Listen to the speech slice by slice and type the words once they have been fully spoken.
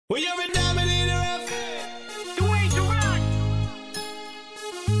Well, you're a dominator of the way to rock.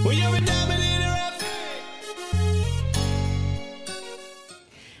 Well, you're a dominator of.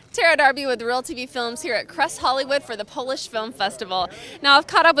 Tara Darby with Real TV Films here at Crest Hollywood for the Polish Film Festival. Now, I've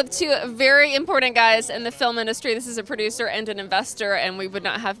caught up with two very important guys in the film industry. This is a producer and an investor, and we would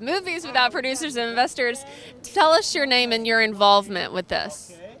not have movies without producers and investors. Tell us your name and your involvement with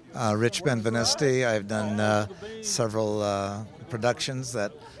this. Rich Benveniste. I've done several productions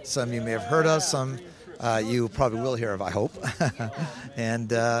that some you may have heard of, some you probably will hear of, I hope.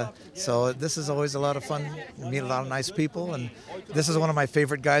 And so this is always a lot of fun. You meet a lot of nice people, and this is one of my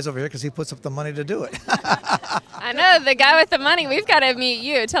favorite guys over here because he puts up the money to do it. I know, the guy with the money. We've got to meet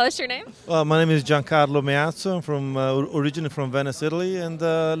you. Tell us your name. Well, my name is Giancarlo Meazzo. I'm from originally from Venice, Italy, and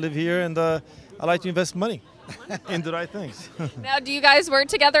live here. And I like to invest money in the right things. Now, do you guys work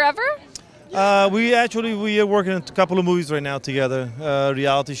together ever? We are working on a couple of movies right now together.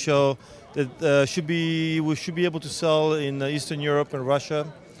 Reality show that we should be able to sell in Eastern Europe and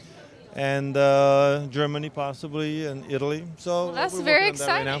Russia, and Germany possibly, and Italy. So well, that's we're very working on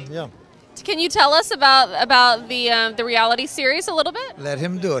that exciting. right now. Yeah. Can you tell us about the reality series a little bit? Let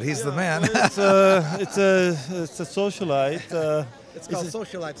him do it. He's the man. It's a socialite. It's called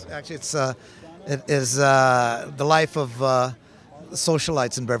Socialites. Actually, it is the life of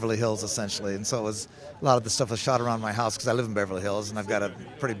socialites in Beverly Hills, essentially. And so it was a lot of the stuff was shot around my house because I live in Beverly Hills and I've got a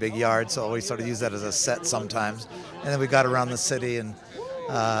pretty big yard, so we sort of use that as a set sometimes. And then we got around the city and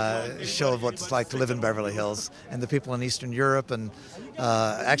showed what it's like to live in Beverly Hills. And the people in Eastern Europe and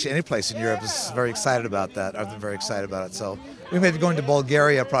actually any place in Europe is very excited about that. I've been very excited about it. So we may be going to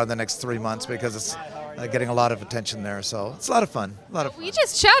Bulgaria probably the next 3 months because it's getting a lot of attention there, so it's a lot of fun. We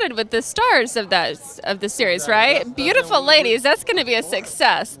just chatted with the stars of the series, right? Beautiful ladies. That's going to be a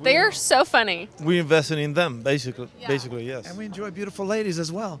success. They are so funny. We invested in them, basically. Yeah. Basically, yes. And we enjoy beautiful ladies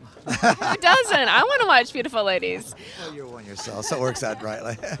as well. Who doesn't? I want to watch beautiful ladies. Well, you're one yourself, so it works out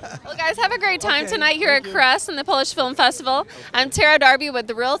rightly. Well, guys, have a great time tonight here at Crest and the Polish Film Festival. I'm Tara Darby with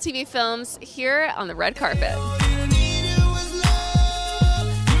the Real TV Films here on the red carpet.